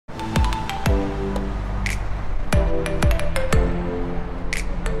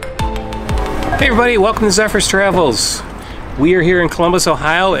Hey everybody, welcome to Zephyr's Travels. We are here in Columbus,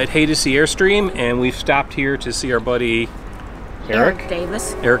 Ohio at Hey to See Airstream, and we've stopped here to see our buddy Eric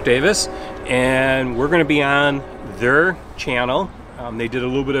Davis, and we're going to be on their channel. They did a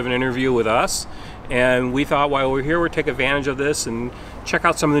little bit of an interview with us, and we thought while we're here we'd take advantage of this and check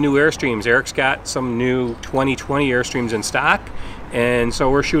out some of the new Airstreams. Eric's got some new 2020 Airstreams in stock, and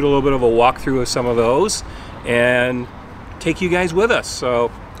so we're shooting a little bit of a walkthrough of some of those and take you guys with us.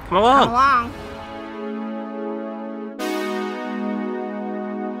 So come along. Come along.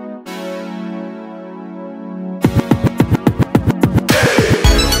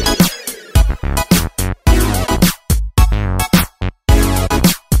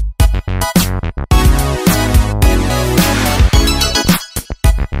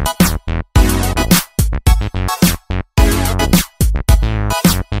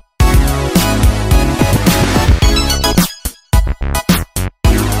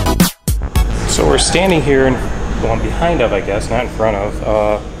 So we're standing here, well, behind of, I guess, not in front of,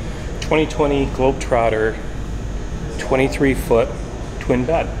 2020 Globetrotter 23-foot twin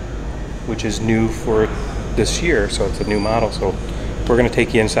bed, which is new for this year, so it's a new model. So we're going to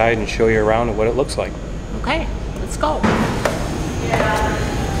take you inside and show you around and what it looks like. Okay, let's go.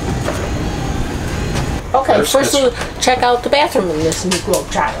 Okay, first we'll check out the bathroom in this new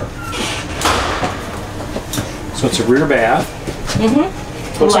Globetrotter. So it's a rear bath. Mm-hmm.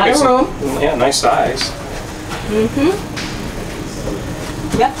 Looks like it's room. Yeah, nice size. Mm-hmm.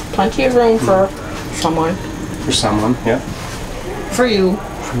 Yep, plenty of room for someone. For someone, yeah. For you.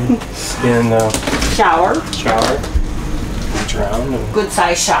 And Shower. Reach around. And, good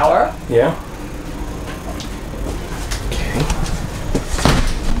size shower. yeah. Okay.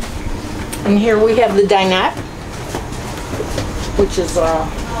 And here we have the dinette, which is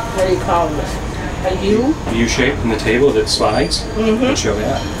what do you call this? A U? U shape in the table that slides. Mm-hmm. I'll show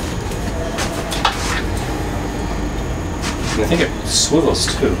that. And I think it swivels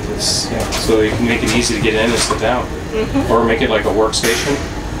too. It's, yeah, so you can make it easy to get in and sit down. Mm-hmm. Or make it like a workstation.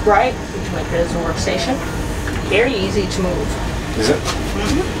 Right. You can make it as a workstation. Very easy to move. Is it?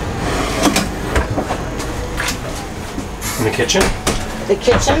 Mm-hmm. In the kitchen? The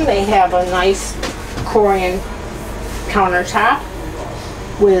kitchen, they have a nice Korean countertop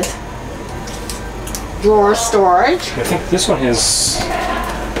with drawer storage. I think this one has...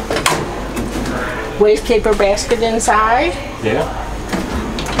 waste paper basket inside. Yeah.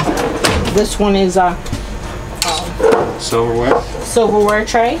 This one is a silverware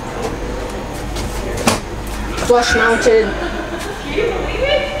tray. Flush mounted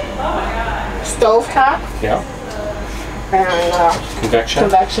stove top. Yeah. And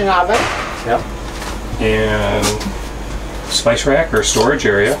convection oven. Yeah. And spice rack or storage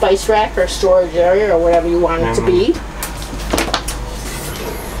area. Spice rack or storage area or whatever you want it to be.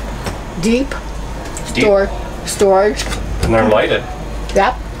 Deep. Storage. And they're lighted.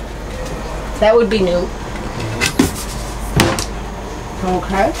 Yep. That would be new.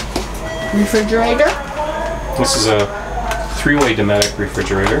 Okay. Refrigerator. This is a 3-way Dometic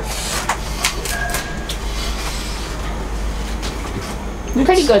refrigerator.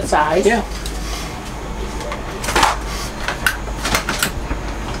 Pretty good size. Yeah.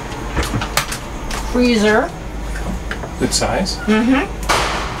 Freezer. Good size. Mm-hmm.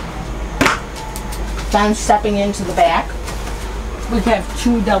 Then stepping into the back, we have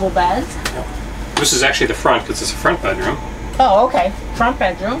 2 double beds. Yep. This is actually the front because it's a front bedroom. Oh, okay. Front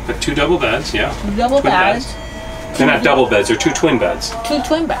bedroom. But 2 double beds, yeah. 2 double beds. They're not double beds, they're 2 twin beds. 2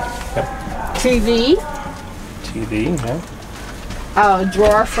 twin beds. Yep. TV, yeah. a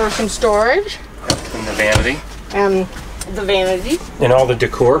drawer for some storage. And the vanity. And the vanity. And all the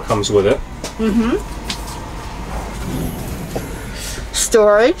decor comes with it. Mm-hmm.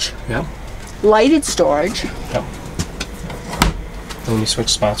 Storage. Yeah. Lighted storage. Yep. And you switch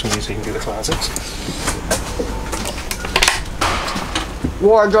spots with these so you can do the closets.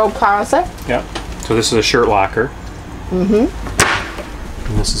 Wardrobe closet. Yep. So this is a shirt locker. Mm-hmm.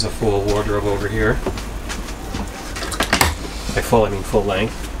 And this is a full wardrobe over here. By full, I mean full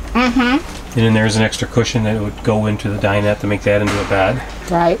length. Mm-hmm. And then there's an extra cushion that would go into the dinette to make that into a bed.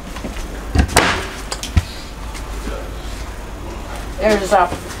 Right. There's a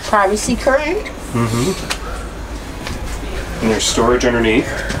privacy curtain. Mm-hmm. And there's storage underneath.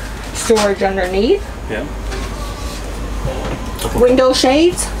 Storage underneath. Yeah. Window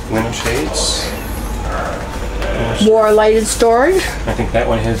shades. Window shades. More lighted storage. I think that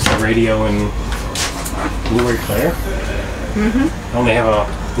one has the radio and Blu-ray player. Mm-hmm. They have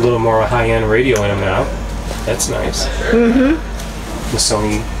a little more high-end radio in them now. That's nice. Mm-hmm. The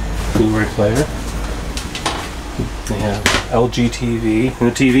Sony Blu-ray player. They have LG TV,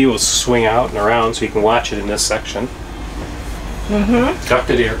 and the TV will swing out and around so you can watch it in this section.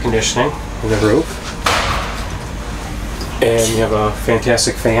 Ducted air conditioning in the roof. And you have a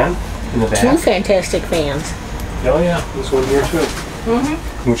fantastic fan in the back. 2 fantastic fans. Oh yeah, there's one here too.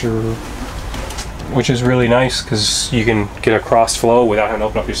 Which is really nice because you can get a cross flow without having to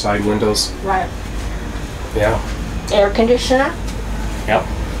open up your side windows. Right. Yeah. Air conditioner. Yep.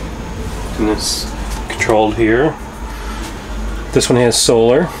 And it's controlled here. This one has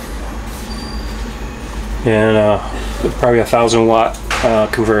solar. And probably a 1,000-watt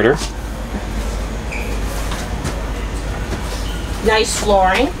converter. Nice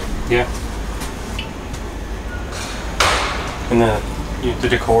flooring. Yeah. And the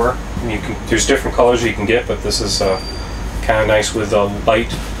decor. There's different colors you can get, but this is kind of nice with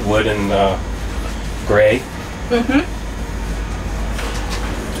light wood and gray.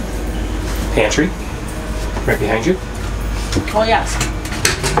 Pantry, right behind you. Oh yes.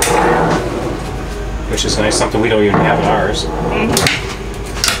 Which is nice, something we don't even have in ours.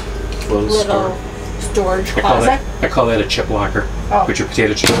 Little storage closet. I call that a chip locker. Oh. Put your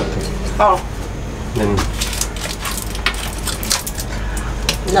potato chip in. Oh. Then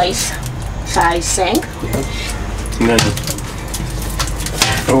nice size sink. Yeah. And then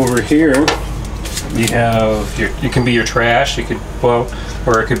over here you have it can be your trash,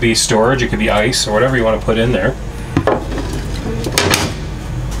 or it could be storage, it could be ice, or whatever you want to put in there.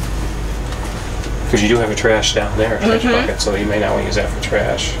 Because you do have a trash down there, a trash bucket, so you may not want to use that for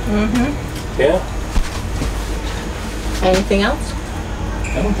trash. Yeah. Anything else?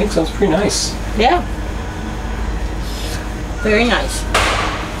 I don't think so. It's pretty nice. Yeah. Very nice.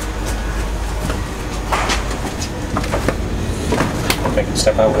 I can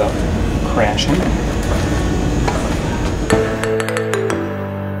step out without crashing.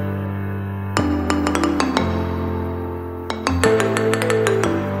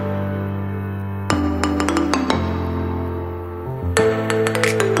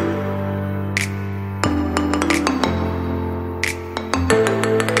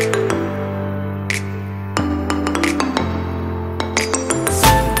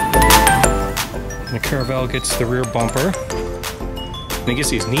 The Caravel gets the rear bumper. And it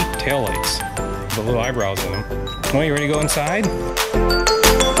gets these neat taillights with the little eyebrows in them. Well, you ready to go inside?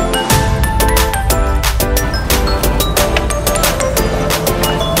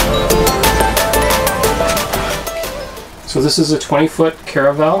 So this is a 20-foot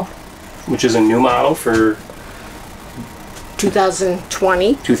Caravel, which is a new model for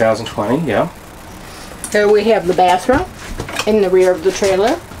 2020. 2020, yeah. Here we have the bathroom in the rear of the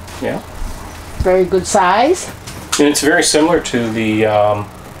trailer. Yeah. Very good size. And it's very similar to the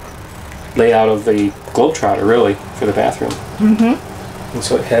layout of the Globetrotter, really, for the bathroom. And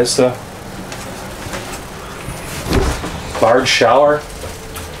so it has the large shower.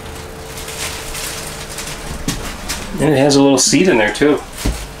 And it has a little seat in there, too.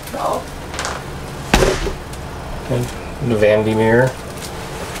 Oh. And the vanity mirror.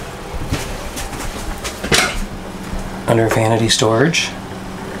 Under vanity storage.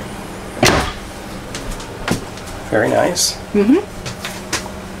 Very nice.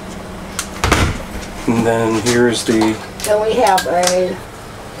 And then here's the... Then we have a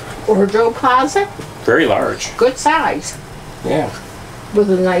wardrobe closet. Very large. Good size. Yeah. With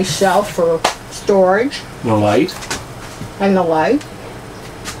a nice shelf for storage. No light. And the light.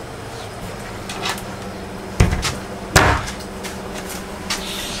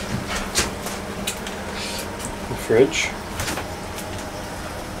 The fridge.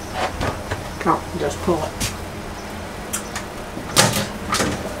 Oh, just pull it.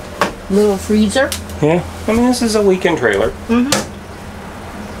 Little freezer. Yeah. I mean, this is a weekend trailer.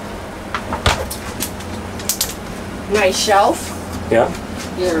 Nice shelf. Yeah.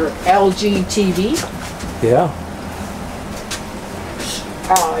 Your LG TV. Yeah.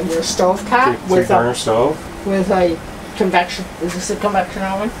 Your stove top Three burner stove. With a convection. Is this a convection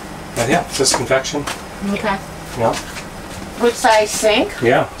oven? Yeah, it's just convection. Okay. Yeah. Good size sink.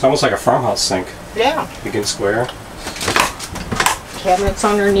 Yeah, it's almost like a farmhouse sink. Yeah. Big and square. Cabinets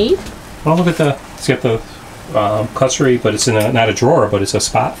underneath. Well, look at it's got the cutlery, but it's in not a drawer, but it's a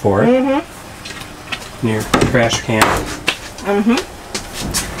spot for it. Near trash can.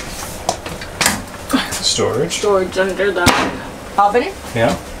 Storage. Storage under the oven.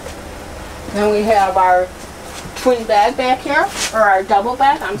 Yeah. Then we have our twin bed back here, or our double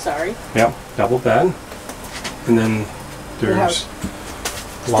bed, I'm sorry. Yep, double bed. And then there's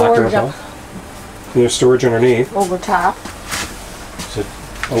locker above. And there's storage underneath. Over top. There's an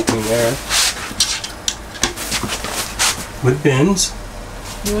opening there. With bins.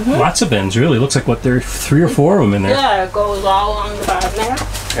 Lots of bins, really. Looks like what, there are 3 or 4 of them in there. Yeah, it goes all along the bottom there.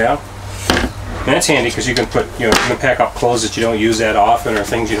 Yeah. And that's handy because you can put, you can pack up clothes that you don't use that often or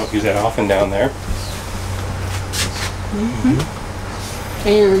things you don't use that often down there.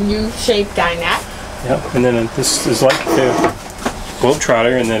 And your U-shaped dinette. Yep. And then this is like the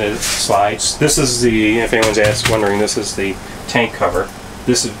Globetrotter, and then it slides. This is the, if anyone's wondering, this is the tank cover.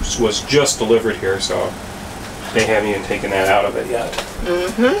 This was just delivered here, so they haven't even taken that out of it yet.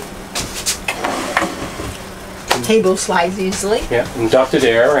 Table slides easily. Yeah, inducted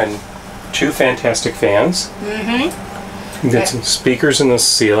air and 2 fantastic fans. You got some speakers in the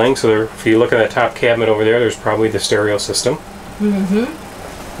ceiling, so there, if you look at that top cabinet over there, there's probably the stereo system.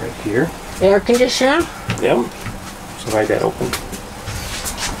 Right here. Air conditioner. Yep. So hide that open.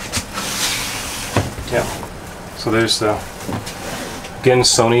 Yep. So there's the, again,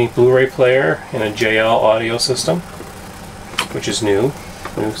 Sony Blu-ray player and a JL audio system, which is new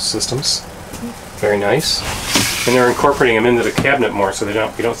systems. Very nice. And they're incorporating them into the cabinet more, so you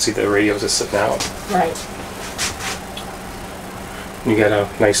don't see the radios just sitting out. Right. You got a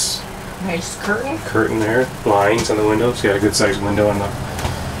nice curtain there, blinds on the windows. You got a good sized window in the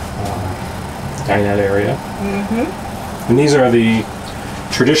dinette area. And these are the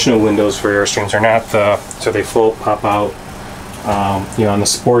traditional windows for Airstreams. They're not the, so they pop out. On the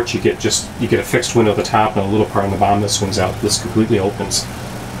Sport, you get a fixed window at the top and a little part on the bottom that swings out. This completely opens.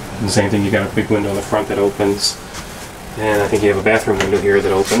 And the same thing, you got a big window in the front that opens, and I think you have a bathroom window here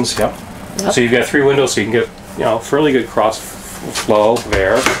that opens. Yep. So you've got 3 windows, so you can get fairly good cross flow of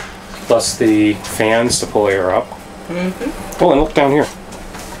air, plus the fans to pull air up. Oh, and look down here.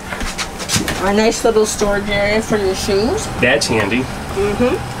 A nice little storage area for your shoes. That's handy.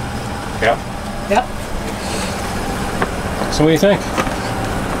 Yep. Yep. So what do you think?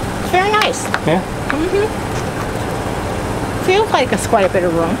 Very nice. Yeah. Feels like it's quite a bit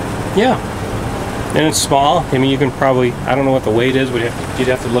of room. Yeah. And it's small. I mean, you can probably, I don't know what the weight is, but you'd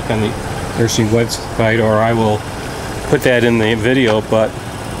have to look on the Airstream website, or I will put that in the video, but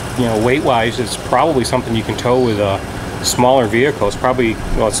weight-wise, it's probably something you can tow with a smaller vehicle. It's probably,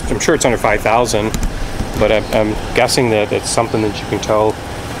 well, I'm sure it's under 5,000, but I'm guessing that it's something that you can tow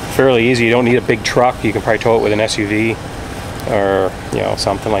fairly easy. You don't need a big truck. You can probably tow it with an SUV or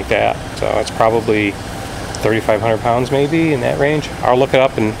something like that. So it's probably 3,500 pounds maybe, in that range. I'll look it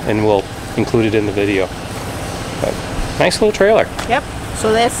up and we'll include it in the video. But nice little trailer. Yep.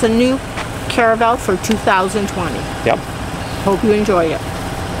 So that's the new Caravel for 2020. Yep. Hope you enjoy it.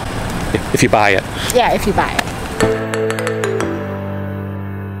 If you buy it. Yeah, if you buy it.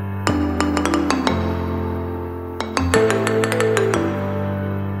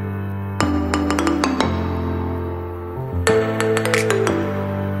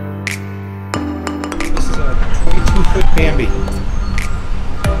 This is a 22-foot Bambi.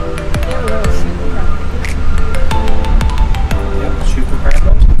 Yep, shoot for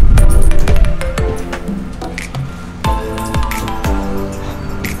crackles.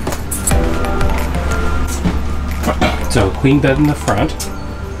 So, queen bed in the front.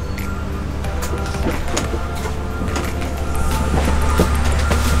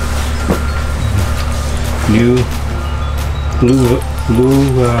 New blue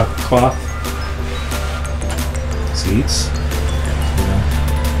cloth seats.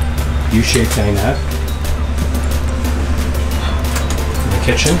 U-shaped dinette. In the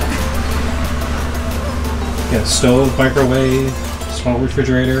kitchen. Got stove, microwave, small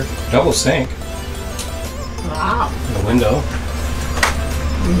refrigerator, double sink. Wow. The window.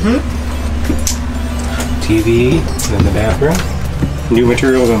 TV in the bathroom. New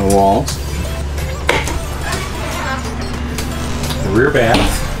materials on the walls. The rear bath.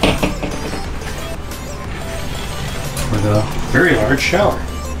 With a very large shower.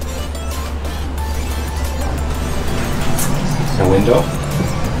 A window.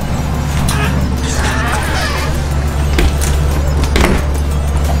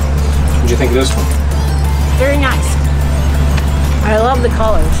 What do you think of this one? Very nice. I love the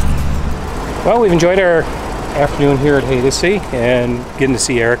colors. Well, we've enjoyed our afternoon here at Haydocy and getting to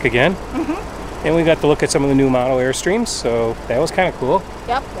see Eric again. And we got to look at some of the new model Airstreams, so that was kind of cool.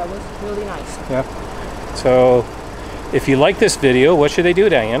 Yep, that was really nice. Yeah. So, if you like this video, what should they do,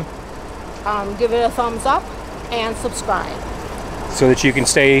 Diane? Give it a thumbs up and subscribe. So that you can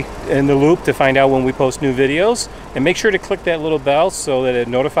stay in the loop to find out when we post new videos. And make sure to click that little bell so that it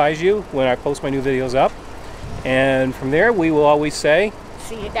notifies you when I post my new videos up. And from there, we will always say,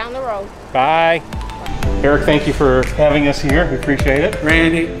 see you down the road. Bye. Eric, thank you for having us here. We appreciate it.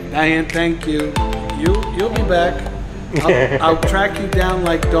 Randy, Diane, thank you. You'll be back. I'll track you down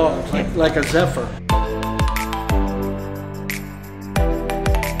like dogs, like a Zephyr.